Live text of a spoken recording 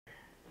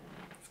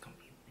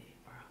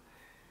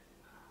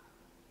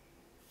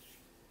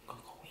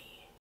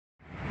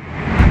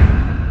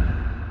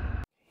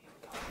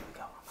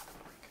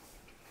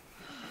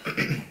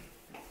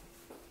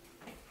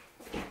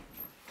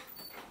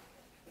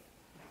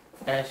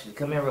Ashley,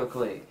 come here real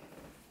quick.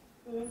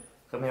 Mm.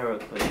 Come here real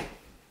quick.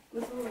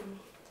 What's wrong?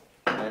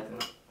 Nothing.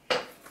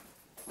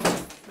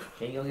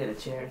 Can you go get a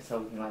chair so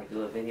we can like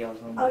do a video or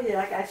something? Oh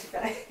yeah, I got you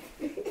back.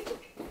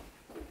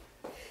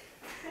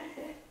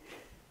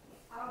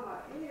 Oh my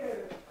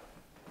ear.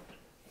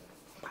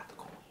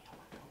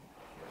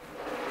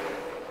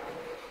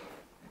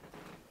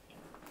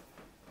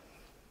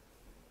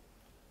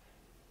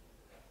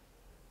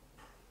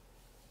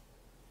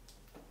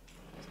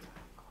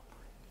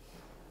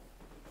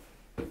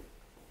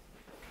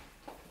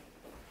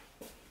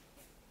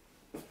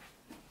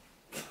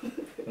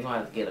 We're gonna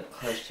have to get a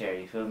plush chair,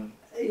 you feel me?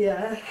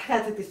 Yeah, I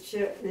had to take this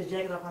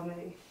jacket off. I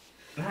mean,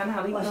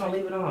 Nah,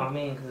 leave it on. I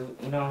mean, cause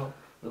you know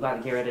we about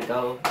to get ready to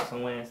go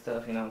somewhere and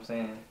stuff. You know what I'm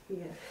saying?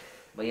 yeah.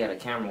 But yeah, the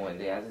camera went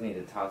there. I just need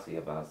to talk to you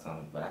about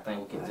something. But I think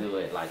we can do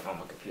it like on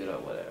my computer or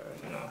whatever.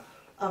 You know?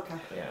 Okay.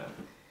 Yeah.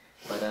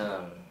 But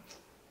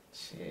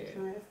shit.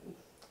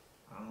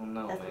 I don't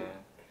know, man.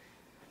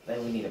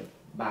 Maybe we need to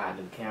buy a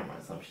new camera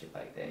or some shit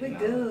like that. We you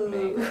know?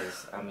 do.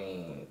 Because I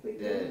mean,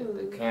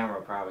 the camera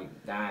probably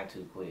dying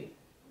too quick.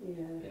 Yeah.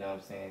 You know what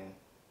I'm saying?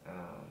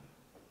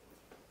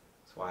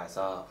 That's why it's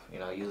off. You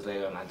know, usually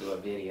when I do a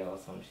video or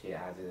some shit,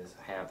 I just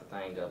have the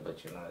thing up,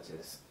 but you know, it's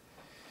just,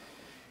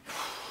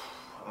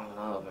 I don't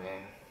know,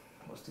 man.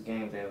 What's the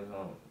game that we're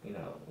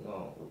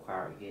gonna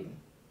require getting?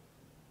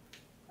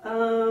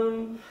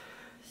 Spider-Man.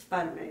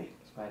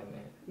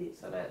 Spider-Man. Yeah.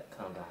 So that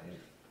comes out in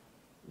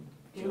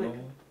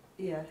June.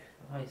 Yeah.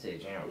 How you say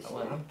June?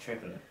 Well, I'm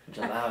tripping.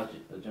 July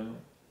or June.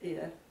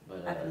 Yeah.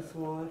 But I could have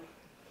sworn.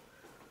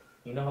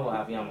 you know how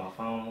I be on my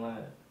phone a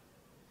lot?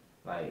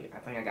 Like, I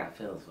think I got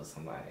feelings for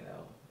somebody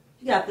though.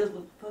 You got this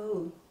with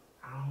who?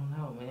 I don't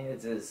know, man.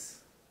 It's just,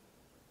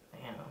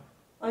 damn.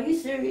 Are you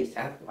serious?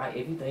 Like,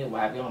 if you think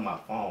about it, I be on my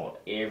phone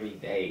every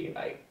day,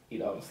 like, you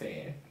know what I'm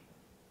saying?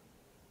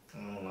 I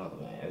don't know,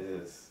 man.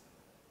 It's just,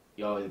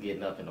 you always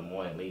getting up in the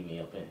morning, leave me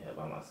up in here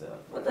by myself.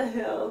 What the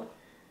hell?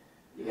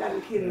 You gotta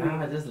be kidding me.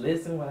 Nah, just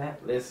listen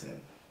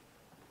listen.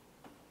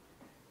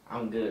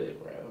 I'm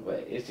good, bro,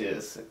 but it's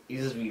just, you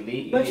just be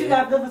leaving. But you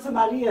got to live for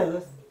somebody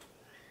else.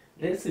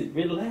 Listen,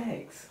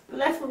 relax.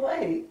 Relax for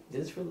what?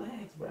 Just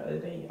relax, bro.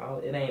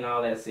 It ain't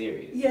all that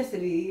serious. Yes,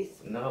 it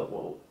is. No,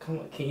 well, come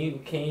on. Can you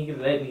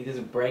let me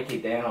just break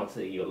it down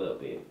to you a little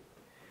bit?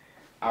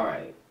 All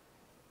right.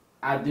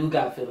 I do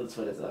got feelings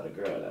for this other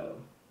girl though.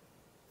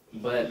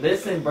 But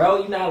listen, bro,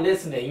 you're not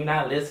listening. You're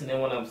not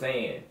listening what I'm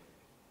saying.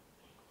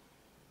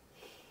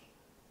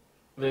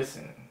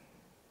 Listen.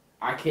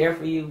 I care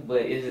for you,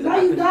 but it's just...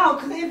 No, you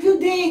don't, because if you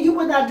did, you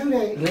would not do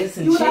that.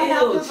 Listen, you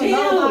chill,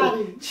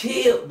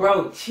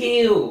 bro,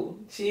 chill.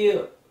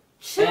 Chill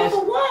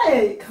for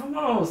what? Come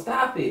on,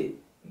 stop it.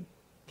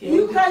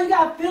 You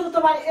got feelings with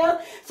somebody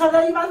else, so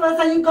then you might as well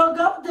say you go with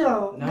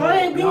them. No, go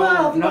ahead, be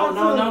love.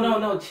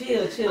 No,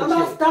 chill. I'm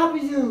not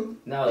stopping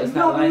you. No, it's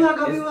not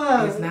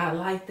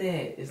like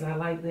that. It's not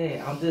like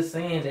that. I'm just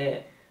saying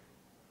that.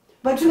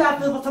 But you got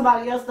feelings with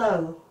somebody else,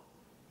 though.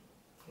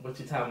 What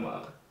you talking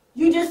about?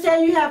 You just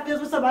said you have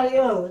feelings with somebody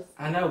else.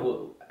 I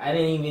know, but you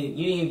didn't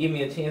even give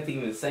me a chance to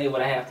even say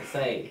what I have to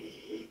say.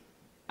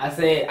 I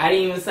didn't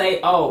even say,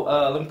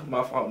 let me put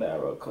my phone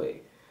down real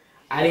quick.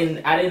 I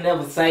didn't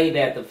ever say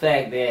that the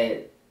fact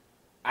that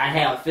I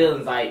have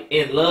feelings, like,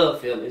 in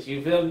love feelings,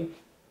 you feel me?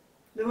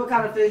 Then what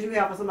kind of feelings you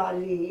have for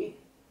somebody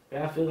then?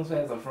 I have feelings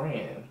as a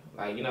friend,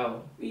 like, you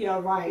know. Yeah,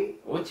 right.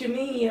 What you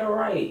mean, yeah,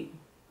 right?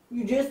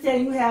 You just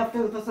said you have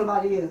feelings for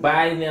somebody else. But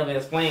I didn't ever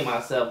explain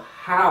myself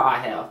how I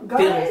have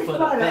feelings for the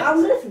facts.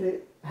 I'm listening.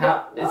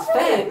 It's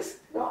facts.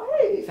 Go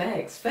ahead.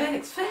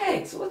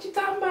 Facts. What you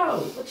talking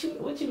about?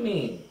 What you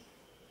mean?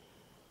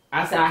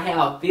 I said I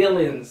have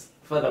feelings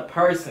for the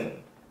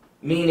person,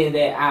 meaning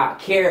that I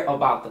care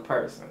about the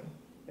person.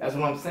 That's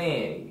what I'm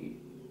saying.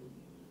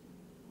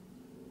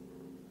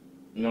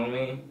 You know what I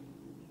mean?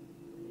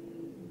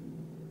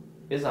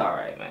 It's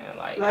alright, man.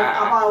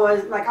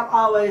 I'm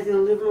always in the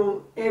living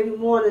room every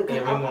morning.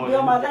 I'll be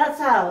on my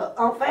laptop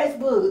on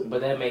Facebook. But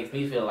that makes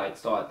me feel like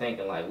start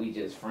thinking like we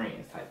just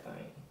friends type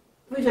thing.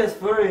 We just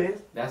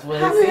friends. That's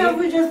what How it seems. How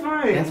we just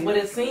friends? That's what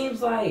it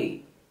seems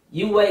like.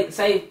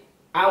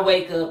 I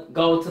wake up,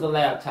 go to the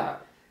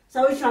laptop.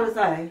 So what you trying to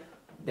say?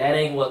 That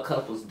ain't what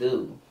couples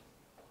do.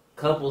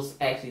 Couples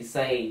actually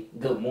say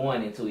good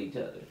morning to each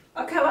other.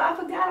 Okay, well I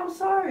forgot. I'm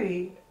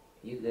sorry.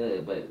 You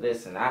good, but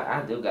listen,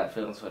 I do got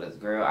feelings for this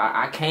girl.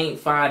 I can't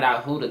find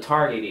out who the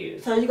target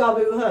is. So you gonna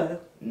be with her?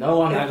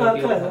 No, I'm not gonna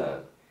be with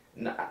her.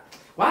 Nah.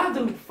 Why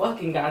do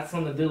fucking got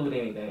something to do with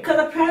anything?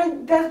 Because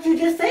apparently that's what you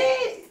just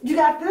said. You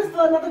got feelings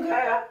for another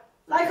girl?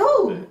 Like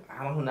who?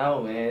 I don't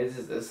know, man.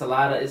 It's a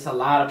lot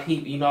of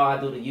people. You know, I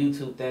do the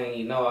YouTube thing.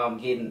 You know, I'm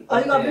getting. Oh,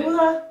 you gonna be with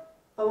her?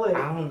 Or what?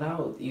 I don't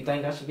know. You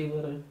think I should be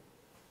with her?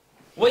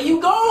 Where you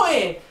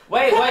going?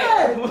 Wait.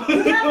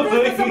 You got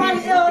feelings for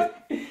somebody else.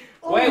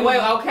 Wait,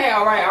 okay,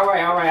 all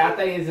right. I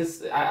think it's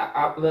just,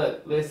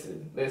 look,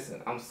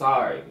 listen, I'm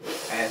sorry,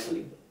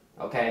 Ashley,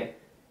 okay?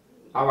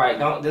 All right,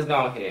 just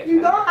go ahead. You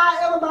know how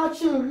I am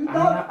about you.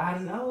 I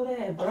know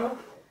that, bro.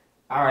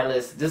 All right,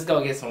 listen, just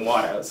go get some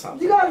water or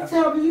something. You gotta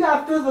tell me you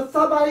got feelings for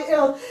somebody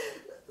else.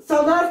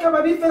 So now it's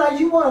gonna make me feel like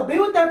you wanna be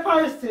with that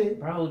person.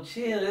 Bro,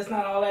 chill. It's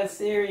not all that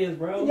serious,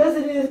 bro. Yes,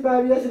 it is,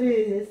 baby. Yes, it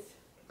is.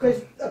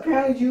 Because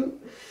apparently you...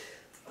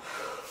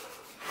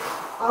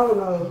 I don't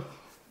know.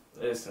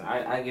 Listen,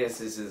 I guess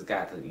this just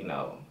got to, you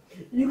know...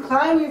 You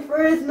claim we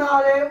friends and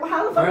all that.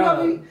 How the fuck we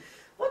gonna be...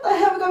 What the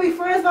hell we gonna be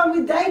friends when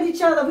we date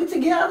each other? We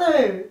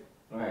together.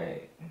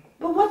 Right.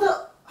 But what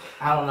the...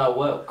 I don't know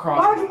what cross...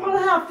 Why would you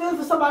want to have feelings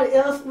for somebody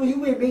else when you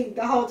with me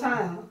the whole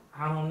time?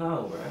 I don't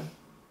know, bro.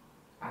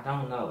 I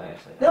don't know,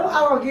 actually. That's what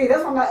I don't get.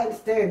 That's what I'm not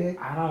understanding.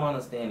 I don't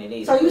understand it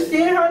either. So you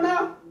seeing her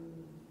now?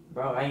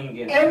 Bro, I ain't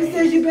getting... Ever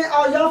since you been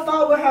on your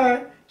phone with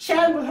her,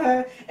 chatting with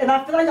her, and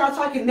I feel like y'all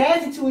talking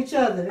nasty to each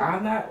other.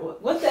 I'm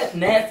not... What's that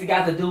nasty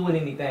got to do with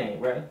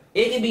anything, bro?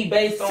 It can be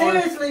based on...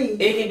 Seriously.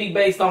 It can be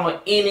based on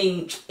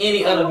any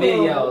other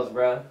videos,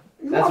 bro.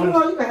 That's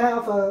what you can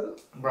have her.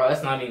 Bro,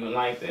 it's not even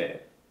like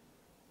that.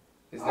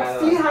 It's not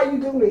see like... how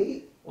you do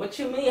it. What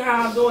you mean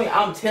how I'm doing?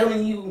 I'm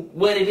telling you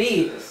what it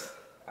is.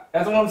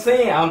 That's what I'm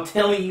saying. I'm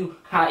telling you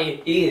how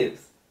it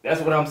is.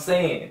 That's what I'm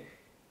saying.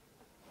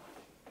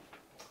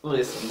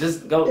 Listen,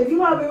 just go. If you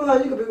want to be with her,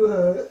 you can be with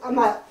her. I'm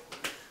not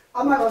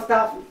gonna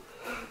stop you.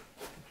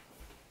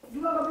 If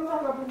you want to be with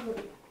her, I'm be with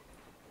her.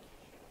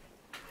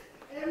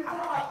 Every time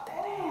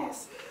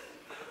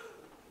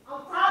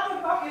I'm tired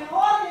of fucking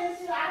audience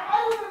shit. I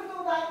hate when people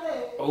do like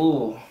that.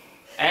 Ooh,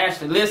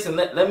 Ashley, listen.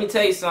 Let me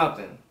tell you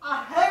something.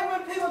 I hate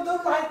when people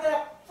do like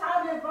that.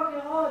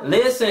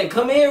 Listen,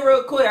 come here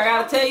real quick. I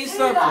gotta tell you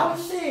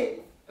something.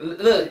 Shit.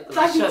 Look, it's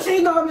like you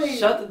cheating on me.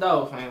 Shut the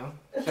door, fam.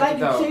 It's like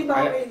you cheating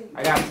on me.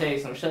 I gotta tell you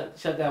something.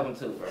 Shut that one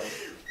too, bro.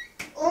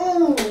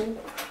 Ooh,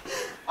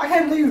 I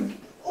can't believe.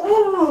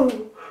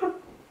 Ooh.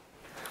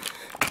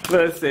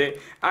 Listen,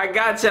 I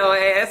got your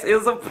ass. It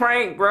was a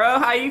prank, bro.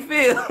 How you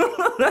feel?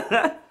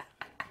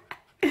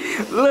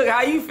 Look,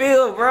 how you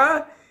feel,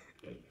 bro?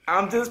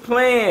 I'm just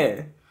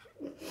playing.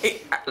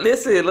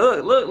 Listen,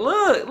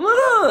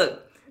 look.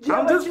 Yeah,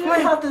 I'm just you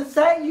playing. Have to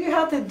say, you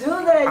have to do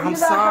that. I'm you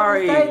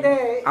sorry. Have to say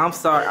that. I'm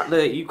sorry.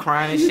 Look, you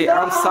crying and you shit.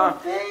 Know I'm how sorry. I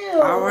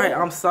feel. All right,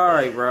 I'm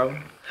sorry, bro.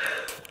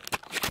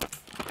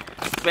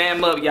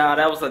 Spam up, y'all.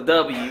 That was a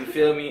W. You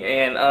feel me?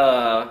 And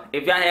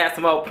if y'all have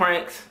some more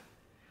pranks,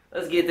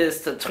 let's get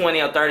this to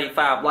 20 or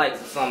 35 likes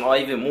or something, or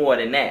even more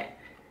than that.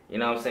 You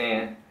know what I'm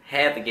saying?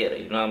 Have to get it.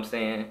 You know what I'm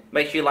saying?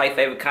 Make sure you like,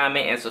 favorite,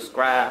 comment, and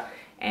subscribe.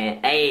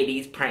 And hey,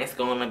 these pranks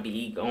gonna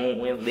be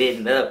going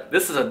lit up.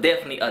 This is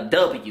definitely a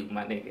W,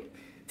 my nigga.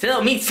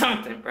 Tell me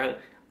something, bro.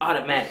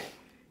 Automatic.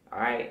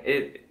 Alright?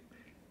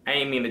 I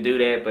ain't mean to do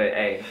that, but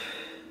hey,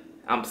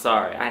 I'm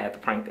sorry. I had to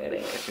prank that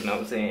ass, you know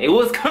what I'm saying? It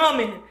was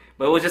coming,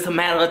 but it was just a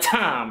matter of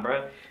time,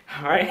 bro.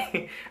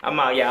 Alright? I'm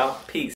out, y'all. Peace.